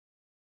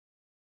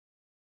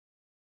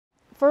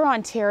For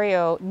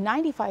Ontario,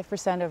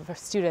 95% of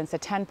students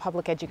attend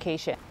public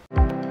education.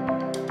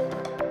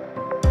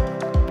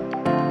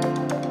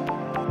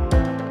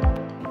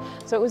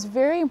 So it was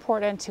very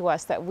important to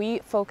us that we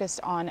focused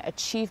on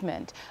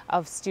achievement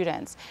of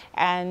students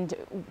and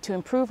to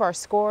improve our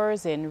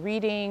scores in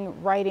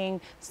reading,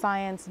 writing,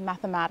 science,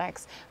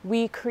 mathematics.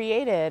 We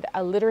created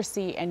a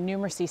literacy and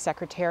numeracy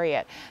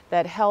secretariat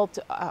that helped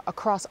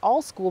across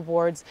all school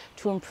boards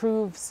to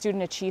improve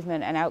student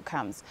achievement and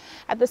outcomes.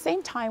 At the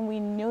same time,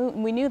 we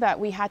knew that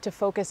we had to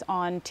focus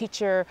on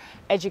teacher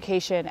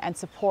education and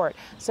support.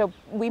 So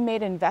we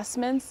made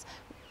investments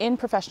in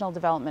professional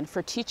development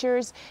for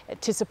teachers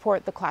to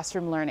support the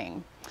classroom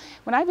learning.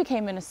 When I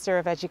became Minister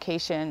of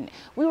Education,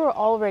 we were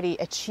already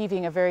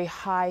achieving a very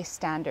high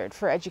standard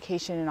for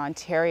education in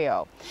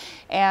Ontario.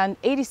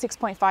 And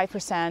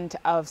 86.5%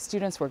 of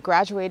students were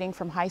graduating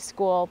from high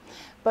school.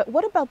 But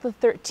what about the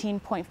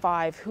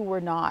 13.5 who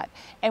were not?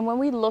 And when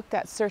we looked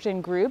at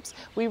certain groups,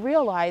 we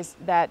realized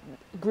that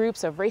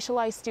groups of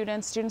racialized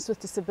students, students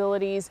with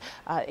disabilities,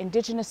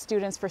 Indigenous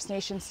students, First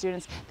Nation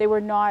students, they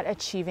were not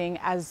achieving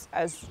as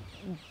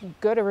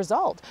good a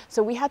result.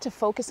 So we had to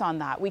focus on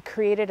that. We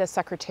created a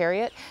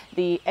secretariat,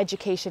 the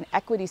Education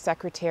Equity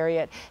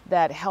Secretariat,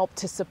 that helped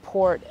to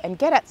support and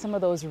get at some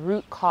of those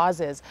root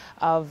causes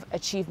of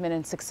achievement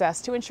and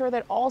success to ensure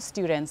that all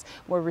students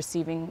were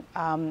receiving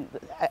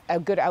a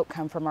good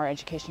outcome from our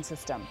education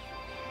system.